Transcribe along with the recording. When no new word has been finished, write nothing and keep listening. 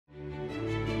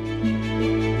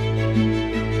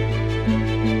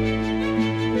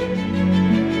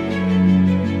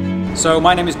So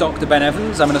my name is Dr. Ben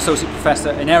Evans. I'm an Associate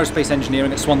Professor in Aerospace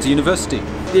Engineering at Swansea University.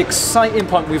 The exciting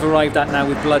point we've arrived at now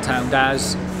with Bloodhound,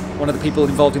 as one of the people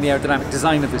involved in the aerodynamic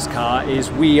design of this car,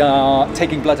 is we are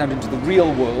taking Bloodhound into the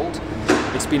real world.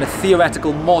 It's been a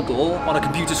theoretical model on a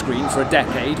computer screen for a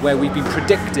decade where we've been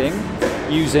predicting,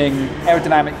 using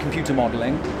aerodynamic computer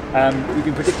modelling, we've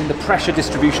been predicting the pressure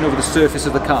distribution over the surface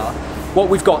of the car. What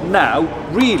we've got now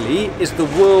really is the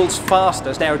world's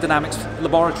fastest aerodynamics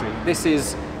laboratory. This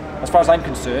is, as far as I'm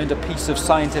concerned, a piece of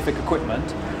scientific equipment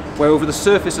where over the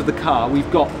surface of the car we've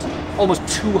got almost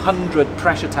 200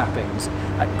 pressure tappings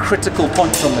at critical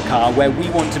points on the car where we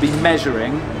want to be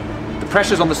measuring the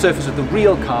pressures on the surface of the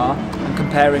real car and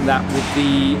comparing that with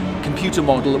the computer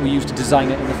model that we used to design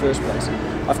it in the first place.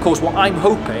 Of course, what I'm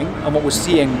hoping and what we're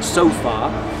seeing so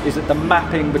far is that the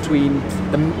mapping between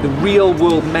the real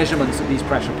world measurements at these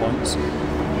pressure points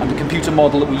and the computer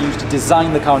model that we used to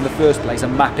design the car in the first place are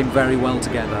mapping very well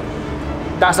together.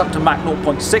 That's up to Mach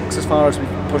 0.6 as far as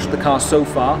we've pushed the car so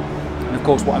far. And of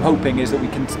course, what I'm hoping is that we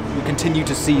continue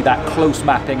to see that close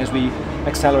mapping as we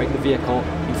accelerate the vehicle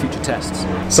in future tests.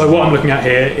 So what I'm looking at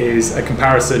here is a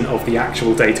comparison of the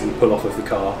actual data we pull off of the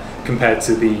car compared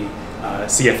to the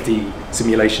CFD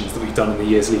simulations that we've done in the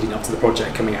years leading up to the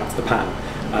project coming out of the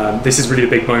pan. This is really a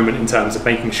big moment in terms of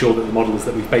making sure that the models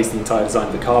that we've based the entire design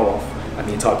of the car off and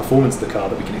the entire performance of the car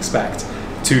that we can expect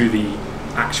to the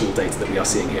actual data that we are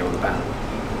seeing here on the pan.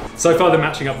 So far they're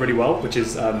matching up really well, which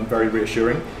is very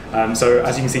reassuring. So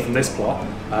as you can see from this plot,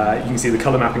 you can see the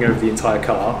colour mapping over the entire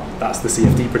car. That's the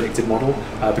CFD predicted model.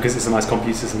 Because it's a nice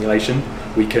computer simulation,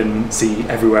 we can see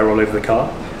everywhere all over the car.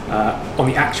 On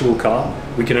the actual car,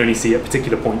 we can only see at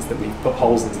particular points that we've put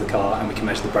holes into the car and we can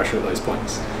measure the pressure at those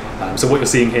points. So what you're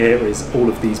seeing here is all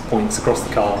of these points across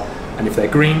the car, and if they're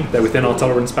green, they're within our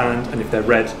tolerance band, and if they're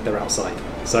red, they're outside.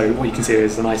 So what you can see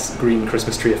is a nice green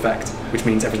Christmas tree effect, which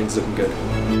means everything's looking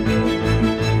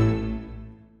good.